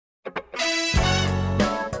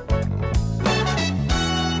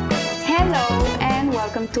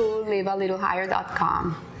welcome to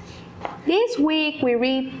livealittlehigher.com. This week we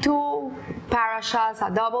read two parashas,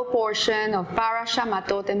 a double portion of Parasha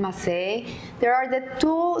Matot and Masei. There are the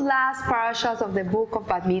two last parashas of the book of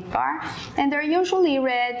Bamidbar, and they're usually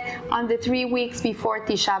read on the 3 weeks before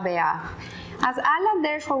Tisha B'Av. As Alan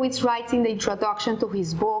Dershowitz writes in the introduction to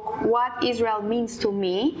his book, What Israel Means to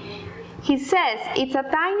Me, he says, it's a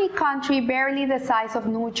tiny country barely the size of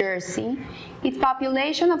New Jersey. Its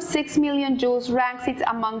population of 6 million Jews ranks it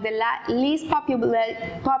among the least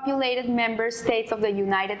populated member states of the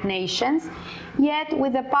United Nations. Yet,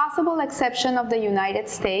 with the possible exception of the United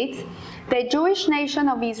States, the Jewish nation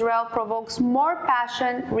of Israel provokes more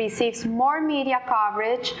passion, receives more media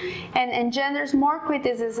coverage, and engenders more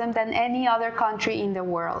criticism than any other country in the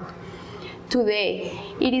world. Today,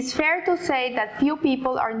 it is fair to say that few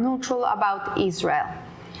people are neutral about Israel.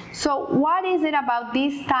 So what is it about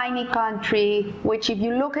this tiny country, which if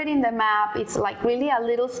you look at it in the map, it's like really a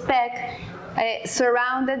little speck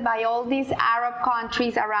surrounded by all these Arab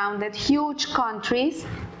countries around it, huge countries?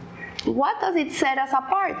 What does it set us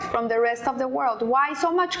apart from the rest of the world? Why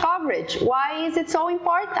so much coverage? Why is it so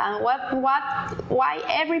important? Why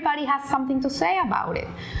everybody has something to say about it?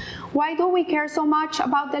 Why do we care so much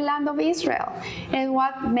about the land of Israel? And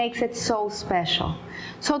what makes it so special?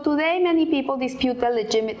 So today, many people dispute the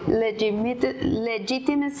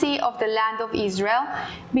legitimacy of the land of Israel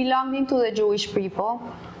belonging to the Jewish people.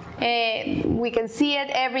 We can see it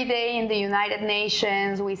every day in the United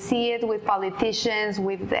Nations. We see it with politicians,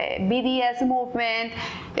 with the BDS movement,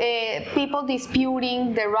 people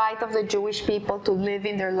disputing the right of the Jewish people to live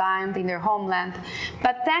in their land, in their homeland.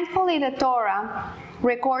 But thankfully, the Torah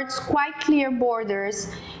records quite clear borders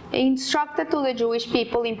instructed to the Jewish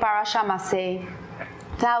people in Parasha Masei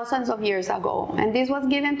thousands of years ago. And this was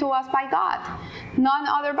given to us by God, none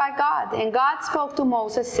other by God. And God spoke to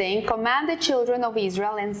Moses saying, command the children of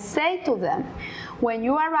Israel and say to them, when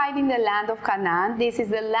you arrive in the land of Canaan, this is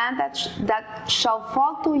the land that shall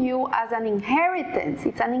fall to you as an inheritance.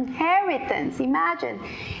 It's an inheritance. Imagine.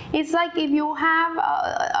 It's like if you have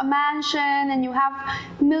a mansion and you have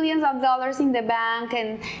millions of dollars in the bank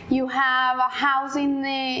and you have a house in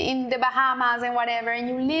the Bahamas and whatever, and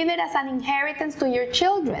you leave it as an inheritance to your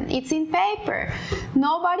children. It's in paper.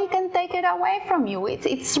 Nobody can take it away from you.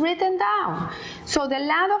 It's written down. So the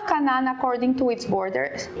land of Canaan, according to its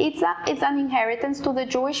borders, it's an inheritance to the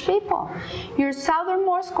Jewish people. Your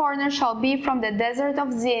southernmost corner shall be from the desert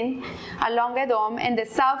of Zin along Edom, and the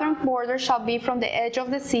southern border shall be from the edge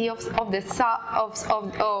of the sea of the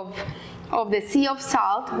Sea of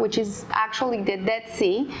Salt, which is actually the Dead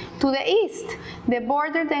Sea, to the east. The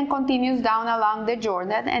border then continues down along the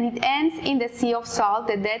Jordan, and it ends in the Sea of Salt,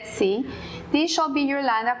 the Dead Sea. This shall be your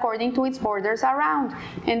land according to its borders around.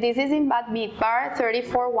 And this is in Bamidbar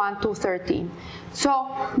 34:1-13. So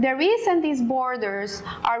the reason these borders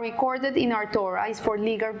are recorded in our Torah is for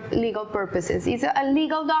legal purposes. It's a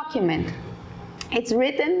legal document. It's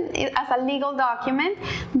written as a legal document.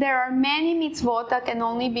 There are many mitzvot that can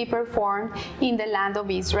only be performed in the land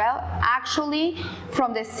of Israel. Actually,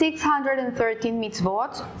 from the 613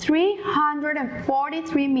 mitzvot,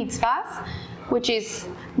 343 mitzvahs, which is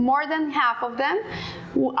more than half of them,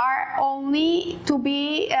 are only to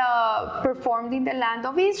be performed in the land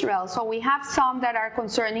of Israel. So we have some that are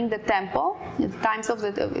concerning the temple. In times of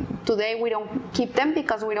today we don't keep them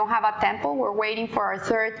because we don't have a temple. We're waiting for our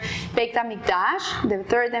third Beit HaMikdash, the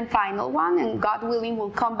third and final one, and God willing we'll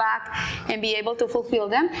come back and be able to fulfill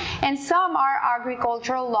them. And some are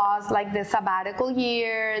agricultural laws like the sabbatical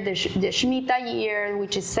year, the Shemitah year,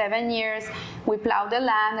 which is 7 years. We plow the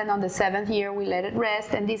land, and on the 7th year we let it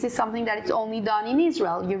rest, and this is something that is only done in Israel.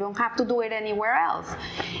 You don't have to do it anywhere else,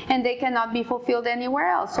 and they cannot be fulfilled anywhere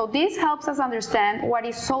else. So this helps us understand what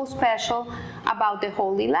is so special about the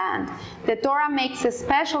Holy Land. The Torah makes the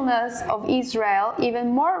specialness of Israel even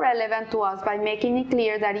more relevant to us by making it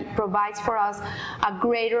clear that it provides for us a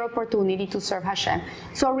greater opportunity to serve Hashem.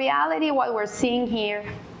 So reality, what we're seeing here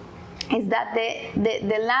is that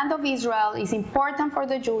the land of Israel is important for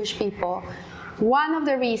the Jewish people. One of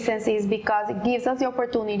the reasons is because it gives us the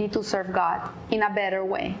opportunity to serve God in a better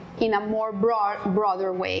way, in a more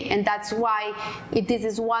broader way. And that's why this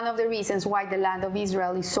is one of the reasons why the land of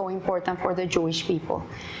Israel is so important for the Jewish people.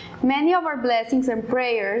 Many of our blessings and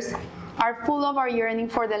prayers are full of our yearning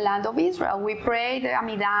for the land of Israel. We pray the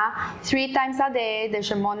Amidah 3 times a day, the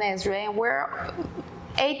Shemon Ezra, and we're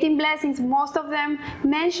 18 blessings, most of them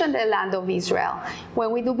mention the land of Israel.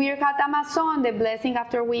 When we do Birkat Hamazon, the blessing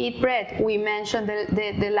after we eat bread, we mention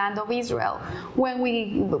the land of Israel. When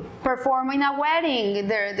we perform in a wedding,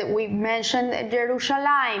 we mention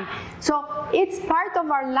Jerusalem. So it's part of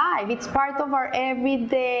our life. It's part of our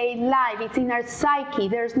everyday life. It's in our psyche.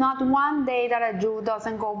 There's not one day that a Jew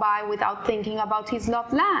doesn't go by without thinking about his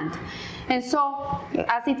loved land. And so,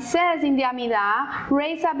 as it says in the Amidah,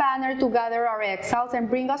 raise a banner to gather our exiles and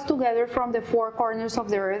bring us together from the four corners of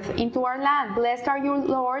the earth into our land. Blessed are you,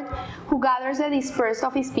 Lord, who gathers the dispersed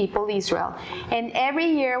of his people Israel. And every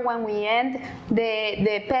year when we end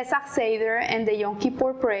the Pesach Seder and the Yom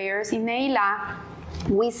Kippur prayers in Neilah,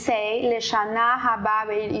 we say Leshana Haba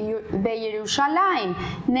B'Yerushalayim,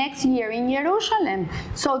 next year in Jerusalem.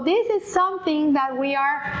 So this is something that we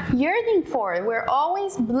are yearning for. We're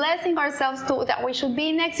always blessing ourselves to that we should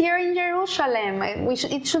be next year in Jerusalem.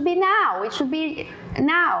 It should be now. It should be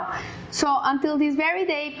now. So until this very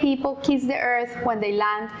day, people kiss the earth when they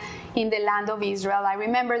land in the land of Israel. I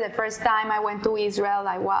remember the first time I went to Israel,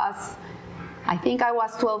 I think I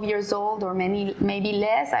was 12 years old or maybe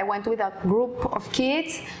less. I went with a group of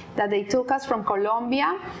kids that they took us from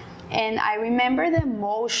Colombia. And I remember the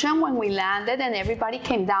emotion when we landed and everybody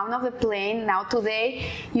came down of the plane. Now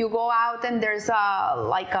today, you go out and there's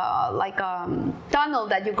like a tunnel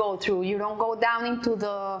that you go through. You don't go down into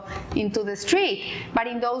the street. But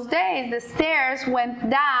in those days, the stairs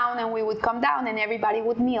went down and we would come down and everybody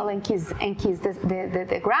would kneel and kiss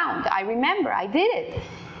the ground. I remember, I did it.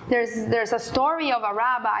 There's a story of a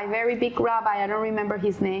rabbi, a very big rabbi, I don't remember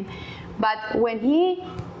his name, but when he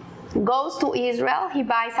goes to Israel, he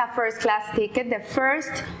buys a first-class ticket, the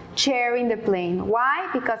first chair in the plane. Why?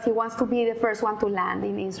 Because he wants to be the first one to land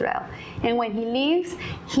in Israel. And when he leaves,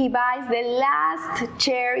 he buys the last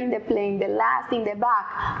chair in the plane, the last in the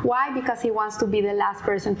back. Why? Because he wants to be the last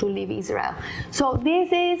person to leave Israel. So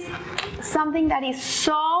this is something that is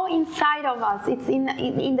so inside of us. It's in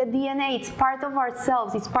the DNA. It's part of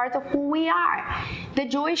ourselves. It's part of who we are. The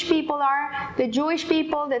Jewish people are the Jewish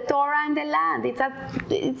people, the Torah and the land.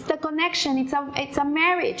 It's the connection. It's a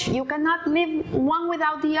marriage. You cannot live one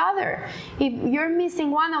without the other. If you're missing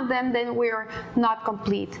one of them, then we're not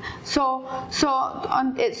complete. So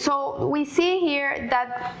we see here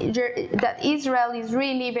that Israel is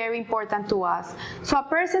really very important to us. So a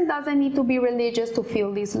person doesn't need to be religious to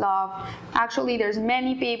feel this love. Actually, there's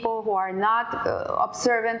many people who are not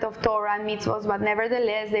observant of Torah and mitzvot, but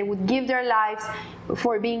nevertheless, they would give their lives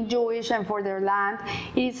for being Jewish and for their land.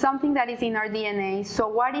 It is something that is in our DNA. So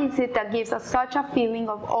what is it that gives us such a feeling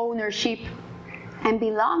of ownership and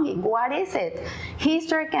belonging? What is it?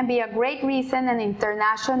 History can be a great reason and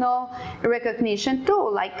international recognition too.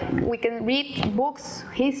 Like we can read books,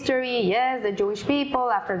 history, yes, the Jewish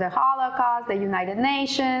people after the Holocaust, the United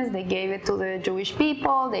Nations, they gave it to the Jewish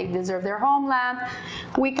people, they deserve their homeland.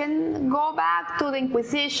 We can go back to the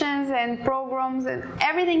Inquisitions and pogroms and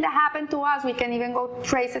everything that happened to us. We can even go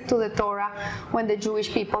trace it to the Torah when the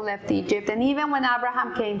Jewish people left Egypt and even when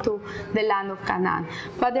Abraham came to the land of Canaan.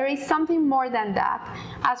 But there is something more than that.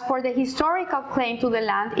 As for the historical claim to the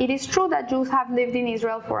land, it is true that Jews have lived in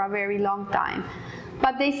Israel for a very long time.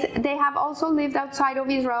 But they have also lived outside of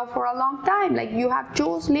Israel for a long time. Like you have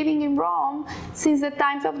Jews living in Rome since the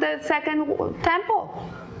times of the Second Temple.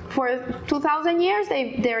 For 2,000 years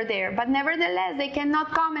they're there. But nevertheless, they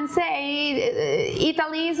cannot come and say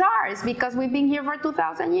Italy is ours because we've been here for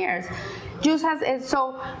 2,000 years.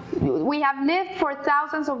 So we have lived for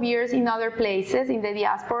thousands of years in other places in the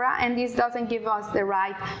diaspora, and this doesn't give us the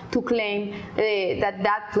right to claim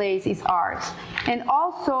that place is ours. And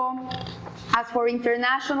also, as for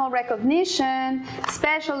international recognition,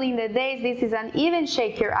 especially in the days, this is an even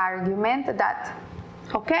shakier argument that,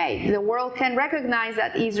 okay, the world can recognize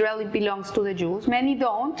that Israel belongs to the Jews. Many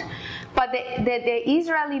don't. But the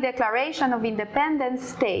Israeli Declaration of Independence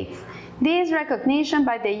states, this recognition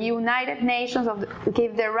by the United Nations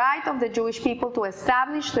give the right of the Jewish people to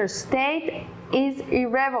establish their state is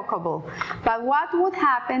irrevocable. But what would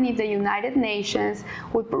happen if the United Nations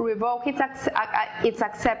would revoke its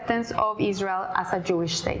acceptance of Israel as a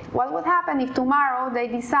Jewish state? What would happen if tomorrow they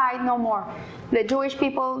decide no more? The Jewish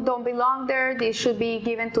people don't belong there, they should be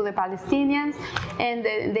given to the Palestinians, and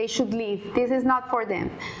they should leave. This is not for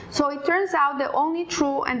them. So it turns out the only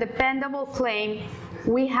true and dependable claim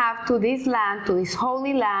we have to this land, to this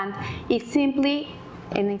holy land, is simply,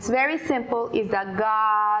 and it's very simple, is that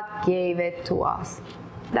God gave it to us.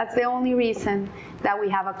 That's the only reason that we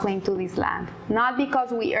have a claim to this land. Not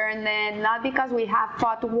because we earned it, not because we have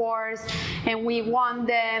fought wars and we won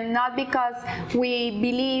them, not because we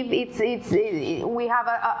believe we have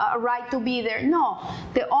a right to be there. No,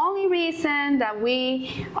 the only reason that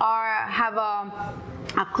we have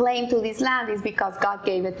a claim to this land is because God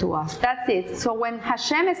gave it to us. That's it. So when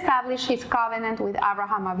Hashem established his covenant with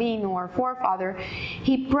Abraham Avinu, our forefather,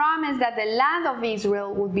 he promised that the land of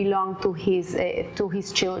Israel would belong to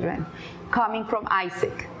his children, coming from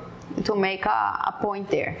Isaac, to make a point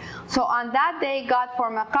there. So on that day, God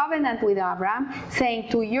formed a covenant with Abraham, saying,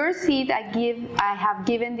 to your seed I have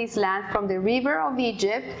given this land from the river of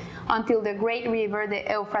Egypt until the great river, the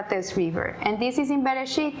Euphrates River. And this is in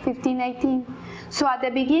Bereshit 15:18. So at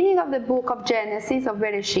the beginning of the book of Genesis, of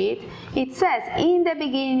Bereshit, it says, in the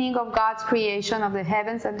beginning of God's creation of the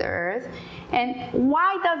heavens and the earth. And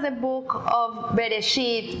why does the book of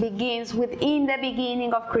Bereshit begins with in the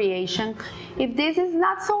beginning of creation? If this is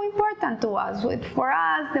not so important to us, for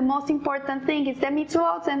us, the most important thing is the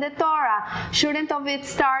mitzvot and the Torah. Shouldn't of it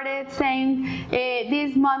started saying,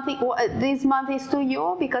 this month is to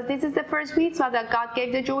you? Because this is the first mitzvah that God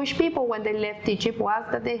gave the Jewish people when they left Egypt, was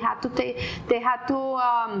that they had to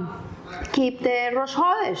keep the Rosh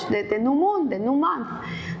Chodesh, the new moon, the new month.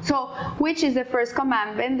 So, which is the first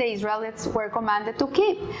commandment the Israelites were commanded to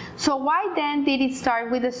keep. So why then did it start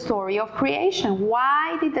with the story of creation?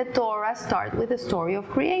 Why did the Torah start with the story of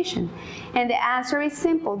creation? And the answer is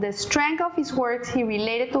simple. The strength of his works he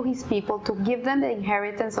related to his people to give them the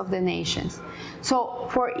inheritance of the nations. So,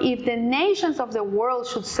 for if the nations of the world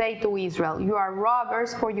should say to Israel, you are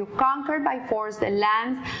robbers, for you conquered by force the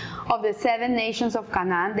lands of the 7 nations of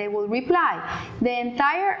Canaan, they will reply, the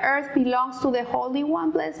entire earth belongs to the Holy One,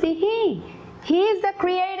 blessed be He. He is the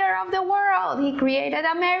creator of the world. He created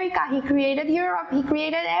America. He created Europe. He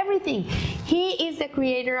created everything. He is the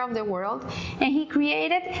creator of the world, and he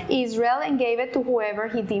created Israel and gave it to whoever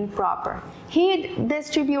he deemed proper. He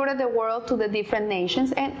distributed the world to the different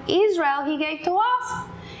nations, and Israel he gave to us.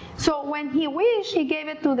 So when he wished, he gave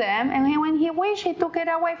it to them, and when he wished, he took it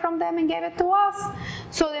away from them and gave it to us.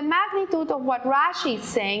 So the magnitude of what Rashi is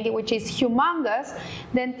saying, which is humongous,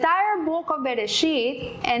 the entire book of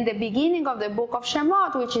Bereshit and the beginning of the book of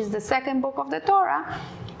Shemot, which is the second book of the Torah,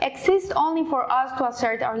 exists only for us to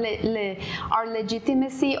assert our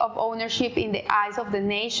legitimacy of ownership in the eyes of the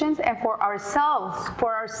nations and for ourselves,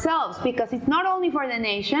 because it's not only for the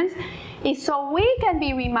nations, it's so we can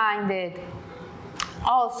be reminded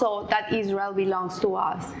also that Israel belongs to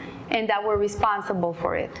us and that we're responsible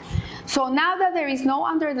for it. So now that there is no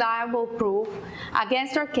undeniable proof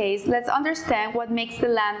against our case, let's understand what makes the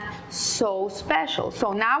land so special.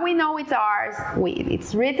 So now we know it's ours,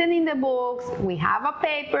 it's written in the books, we have a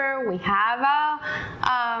paper, we have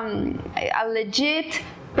a legit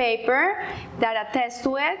paper that attests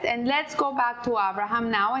to it. And let's go back to Abraham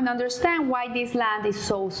now and understand why this land is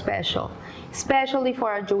so special, especially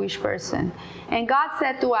for a Jewish person. And God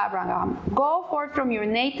said to Abraham, go forth from your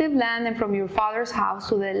native land and from your father's house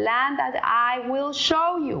to the land that I will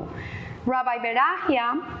show you. Rabbi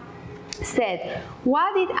Berachia said,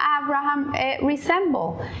 what did Abraham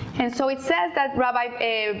resemble? And so it says that Rabbi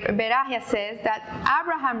Berachia says that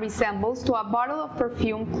Abraham resembles to a bottle of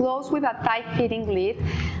perfume closed with a tight-fitting lid,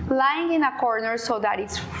 lying in a corner so that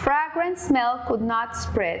its fragrant smell could not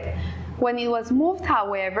spread. When it was moved,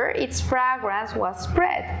 however, its fragrance was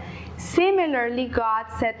spread. Similarly, God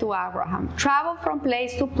said to Abraham, travel from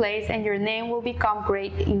place to place and your name will become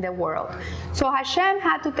great in the world. So Hashem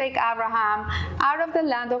had to take Abraham out of the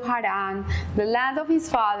land of Haran, the land of his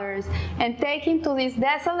fathers, and take him to this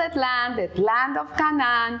desolate land, the land of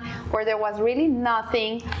Canaan, where there was really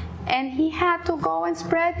nothing. And he had to go and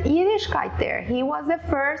spread Yiddishkeit there. He was the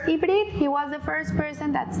first Ibrit. He was the first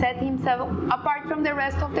person that set himself apart from the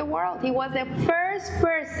rest of the world. He was the first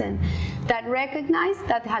person that recognized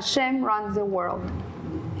that Hashem runs the world.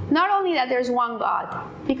 Not only that there's one God,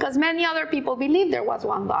 because many other people believe there was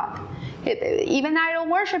one God. Even idol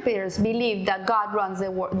worshippers believe that God runs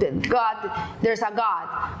the world, there's a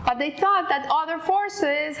God. But they thought that other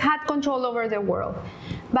forces had control over the world.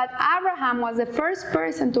 But Abraham was the first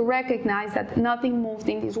person to recognize that nothing moved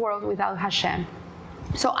in this world without Hashem.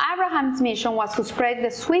 So Abraham's mission was to spread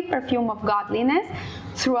the sweet perfume of godliness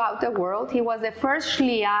throughout the world. He was the first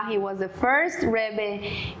Shliach, he was the first Rebbe,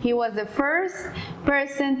 he was the first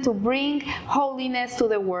person to bring holiness to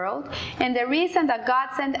the world. And the reason that God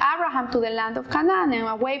sent Abraham to the land of Canaan and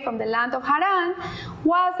away from the land of Haran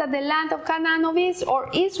was that the land of Canaan or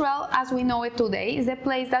Israel, as we know it today, is the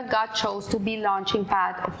place that God chose to be launching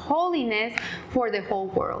pad of holiness for the whole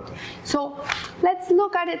world. So let's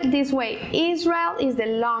look at it this way. Israel is the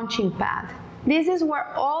launching pad. This is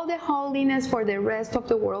where all the holiness for the rest of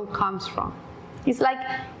the world comes from. It's like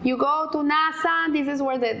you go to NASA, this is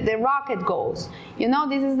where the rocket goes. You know,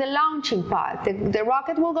 this is the launching pad. The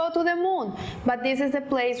rocket will go to the moon, but this is the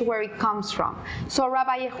place where it comes from. So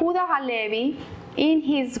Rabbi Yehuda Halevi, in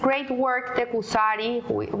his great work, the Kusari,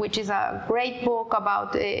 which is a great book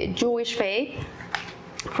about Jewish faith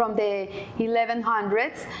from the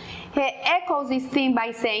 1100s, he echoes this theme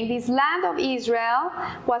by saying this land of Israel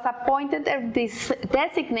was appointed and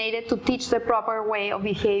designated to teach the proper way of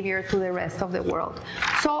behavior to the rest of the world.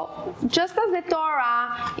 So just as the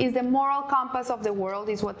Torah is the moral compass of the world,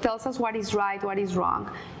 is what tells us what is right, what is wrong,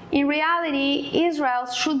 in reality, Israel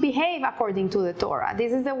should behave according to the Torah.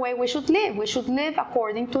 This is the way we should live. We should live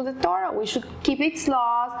according to the Torah. We should keep its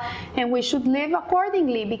laws, and we should live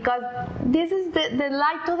accordingly, because this is the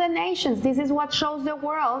light to the nations. This is what shows the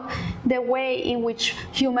world the way in which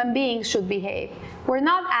human beings should behave. We're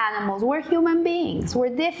not animals, we're human beings.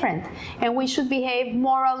 We're different, and we should behave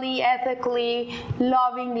morally, ethically,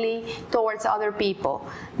 lovingly towards other people.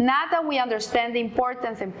 Now that we understand the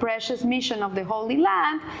importance and precious mission of the Holy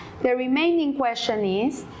Land, the remaining question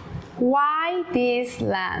is, why this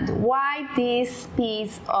land? Why this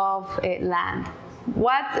piece of land?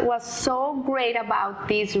 What was so great about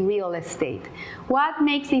this real estate? What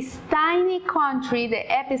makes this tiny country the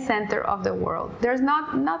epicenter of the world? There's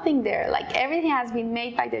nothing there. Like, everything has been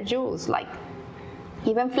made by the Jews. Like,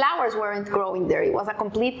 even flowers weren't growing there. It was a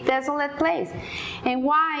complete desolate place. And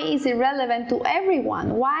why is it relevant to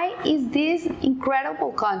everyone? Why is this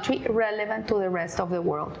incredible country relevant to the rest of the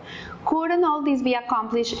world? Couldn't all this be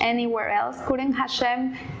accomplished anywhere else? Couldn't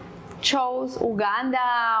Hashem chose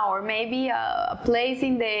Uganda, or maybe a place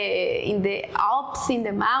in the Alps, in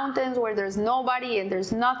the mountains, where there's nobody and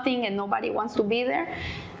there's nothing and nobody wants to be there?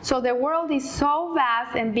 So the world is so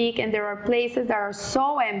vast and big, and there are places that are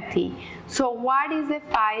so empty. So what is the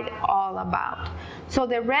fight all about? So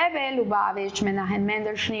the Rebbe Lubavitch Menachem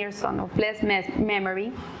Mendel Schneerson, of blessed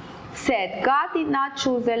memory, said, God did not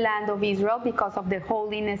choose the land of Israel because of the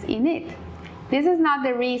holiness in it. This is not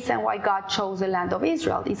the reason why God chose the land of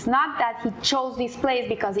Israel. It's not that he chose this place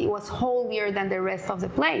because it was holier than the rest of the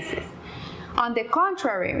places. On the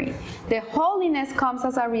contrary, the holiness comes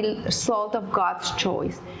as a result of God's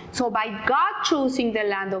choice. So by God choosing the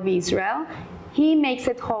land of Israel, he makes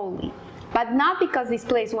it holy, but not because this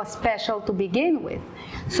place was special to begin with.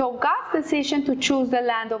 So God's decision to choose the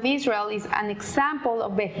land of Israel is an example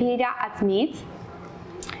of Behira Atmit,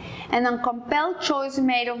 an uncompelled choice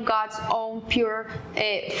made of God's own pure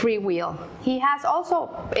free will. He has also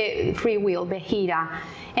free will, Behira.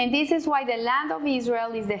 And this is why the land of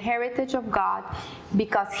Israel is the heritage of God,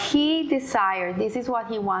 because he desired, this is what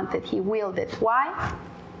he wanted, he willed it. Why?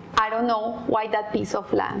 I don't know why that piece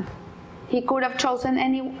of land. He could have chosen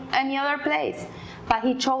any other place, but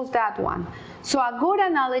he chose that one. So a good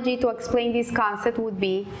analogy to explain this concept would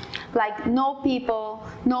be like no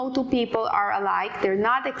two people are alike. They're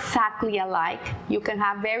not exactly alike. You can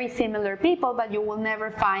have very similar people, but you will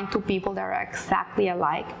never find two people that are exactly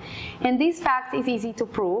alike. And this fact is easy to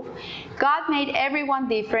prove. God made everyone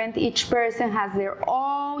different. Each person has their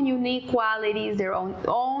own unique qualities, their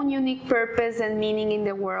own unique purpose and meaning in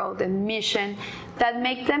the world and mission that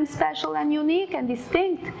make them special and unique and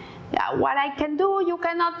distinct. What I can do, you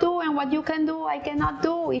cannot do, and what you can do, I cannot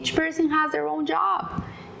do. Each person has their own job.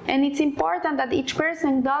 And it's important that each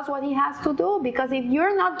person does what he has to do, because if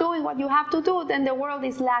you're not doing what you have to do, then the world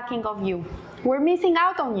is lacking of you. We're missing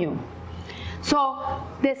out on you. So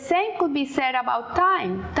the same could be said about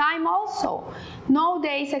time. Time also. No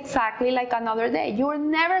day is exactly like another day. You're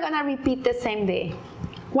never going to repeat the same day.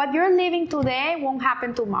 What you're living today won't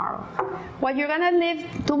happen tomorrow. What you're going to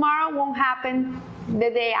live tomorrow won't happen the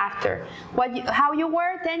day after. How you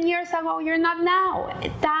were 10 years ago, you're not now.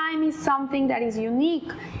 Time is something that is unique.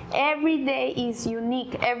 Every day is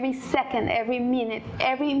unique. Every second, every minute,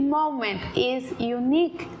 every moment is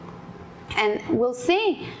unique. And we'll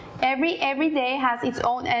see. Every day has its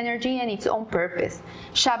own energy and its own purpose.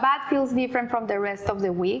 Shabbat feels different from the rest of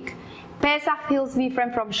the week. Pesach feels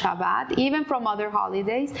different from Shabbat, even from other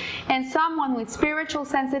holidays, and someone with spiritual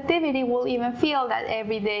sensitivity will even feel that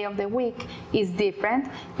every day of the week is different.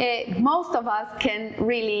 Most of us can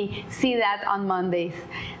really see that on Mondays.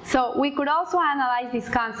 So we could also analyze this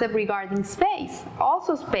concept regarding space.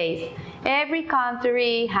 Also space. Every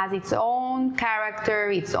country has its own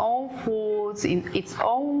character, its own foods, its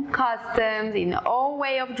own customs, its own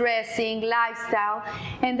way of dressing, lifestyle,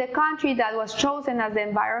 and the country that was chosen as the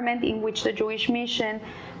environment in which the Jewish mission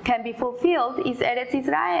can be fulfilled is Eretz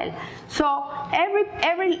Israel. So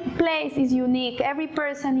every place is unique, every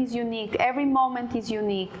person is unique, every moment is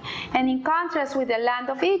unique. And in contrast with the land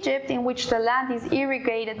of Egypt, in which the land is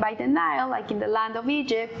irrigated by the Nile, like in the land of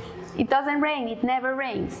Egypt, it doesn't rain, it never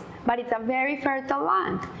rains. But it's a very fertile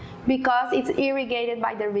land because it's irrigated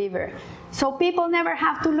by the river. So people never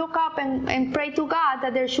have to look up and pray to God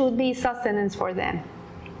that there should be sustenance for them.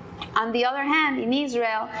 On the other hand, in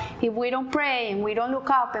Israel, if we don't pray and we don't look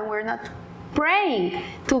up and we're not praying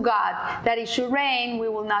to God that it should rain, we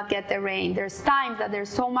will not get the rain. There's times that there's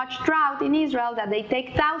so much drought in Israel that they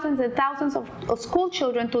take thousands and thousands of school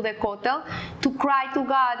children to the kotel to cry to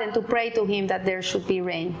God and to pray to Him that there should be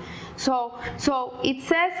rain. So it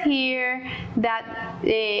says here that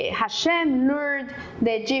Hashem lured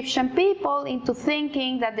the Egyptian people into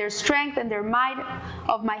thinking that their strength and their might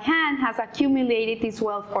of my hand has accumulated this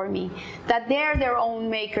wealth for me. That they're their own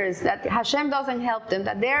makers, that Hashem doesn't help them,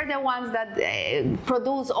 that they're the ones that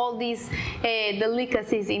produce all these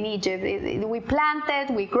delicacies in Egypt. We plant it,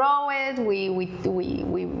 we grow it,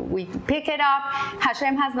 we pick it up.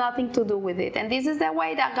 Hashem has nothing to do with it. And this is the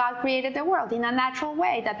way that God created the world, in a natural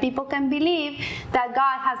way, that people can believe that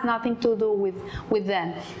God has nothing to do with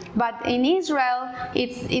them. But in Israel,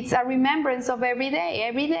 it's a remembrance of every day.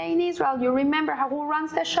 Every day in Israel, you remember who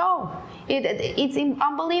runs the show. It's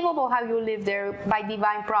unbelievable how you live there by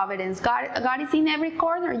divine providence. God is in every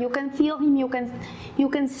corner. You can feel Him. You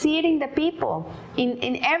can see it in the people,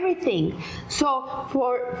 in everything. So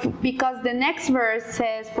because the next verse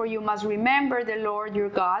says, "For you must remember the Lord your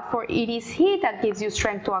God, for it is He that gives you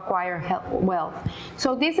strength to acquire wealth."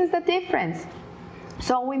 So this is the difference.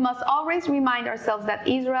 So we must always remind ourselves that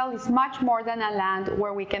Israel is much more than a land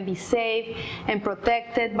where we can be safe and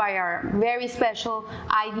protected by our very special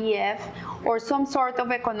IDF or some sort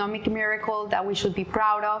of economic miracle that we should be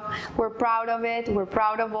proud of. We're proud of it. We're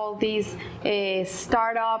proud of all these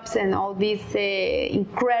startups and all this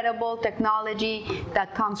incredible technology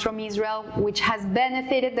that comes from Israel, which has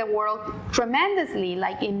benefited the world tremendously,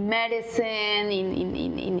 like in medicine,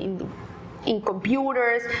 in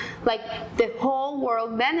computers, like the whole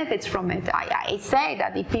world benefits from it. I say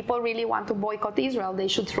that if people really want to boycott Israel, they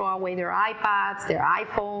should throw away their iPads, their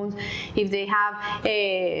iPhones. If they have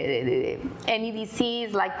any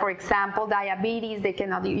disease, like for example diabetes, they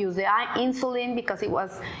cannot use the insulin because it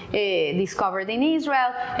was discovered in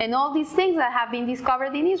Israel. And all these things that have been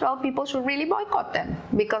discovered in Israel, people should really boycott them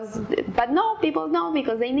but no, people don't,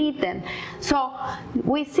 because they need them. So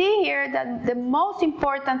we see here that the most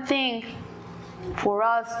important thing for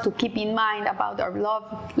us to keep in mind about our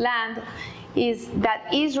loved land is that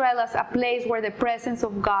Israel is a place where the presence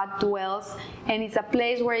of God dwells, and it's a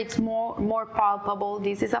place where it's more palpable.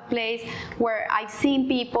 This is a place where I've seen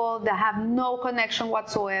people that have no connection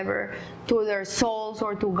whatsoever to their souls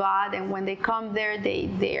or to God, and when they come there,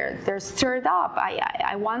 they're stirred up.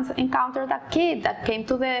 I once encountered a kid that came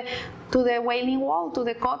to the Wailing Wall, to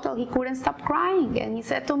the kotel. He couldn't stop crying, and he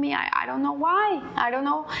said to me, I don't know why. I don't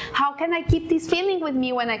know, how can I keep this feeling with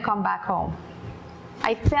me when I come back home?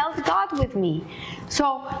 I felt God with me.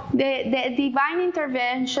 So the divine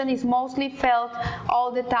intervention is mostly felt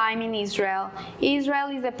all the time in Israel. Israel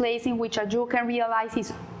is a place in which a Jew can realize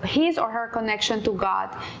his or her connection to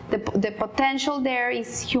God. The potential there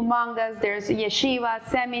is humongous. There's yeshivas,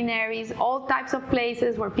 seminaries, all types of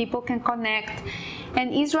places where people can connect.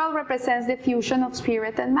 And Israel represents the fusion of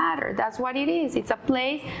spirit and matter. That's what it is. It's a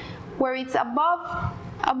place where it's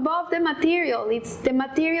above the material. It's the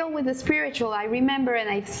material with the spiritual. I remember, and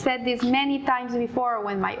I've said this many times before,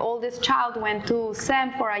 when my oldest child went to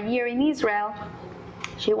SEM for a year in Israel,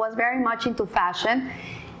 she was very much into fashion,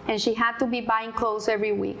 and she had to be buying clothes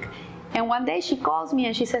every week. And one day she calls me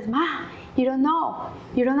and she says, "Ma, you don't know,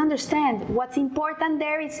 you don't understand. What's important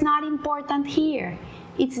there is not important here.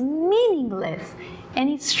 It's meaningless." And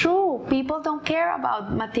it's true. People don't care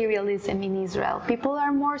about materialism in Israel. People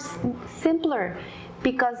are more simpler,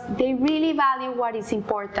 because they really value what is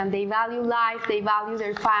important. They value life, they value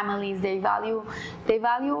their families, they value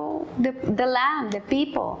the land, the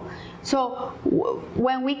people. So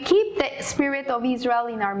when we keep the spirit of Israel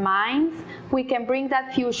in our minds, we can bring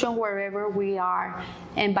that fusion wherever we are.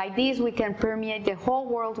 And by this, we can permeate the whole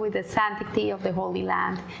world with the sanctity of the Holy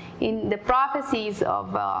Land. In the prophecies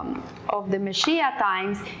of the Mashiach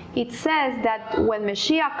times, it says that when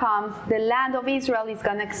Mashiach comes, the land of Israel is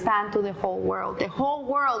going to expand to the whole world. The whole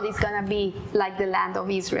world is going to be like the land of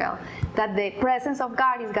Israel. That the presence of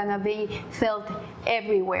God is going to be felt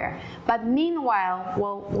everywhere. But meanwhile,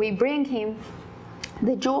 while we bring Him,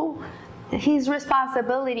 the Jew his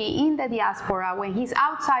responsibility in the diaspora when he's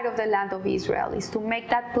outside of the land of Israel is to make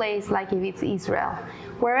that place like if it's Israel.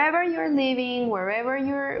 Wherever you're living, wherever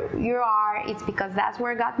you are, it's because that's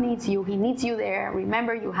where God needs you. He needs you there.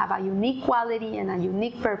 Remember, you have a unique quality and a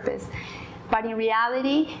unique purpose. But in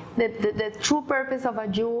reality, the true purpose of a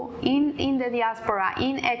Jew in the diaspora,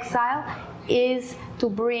 in exile, is to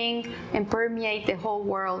bring and permeate the whole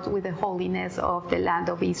world with the holiness of the land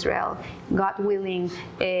of Israel. God willing,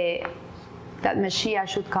 that Mashiach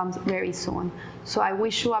should come very soon. So I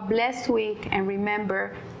wish you a blessed week, and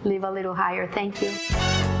remember, live a little higher. Thank you.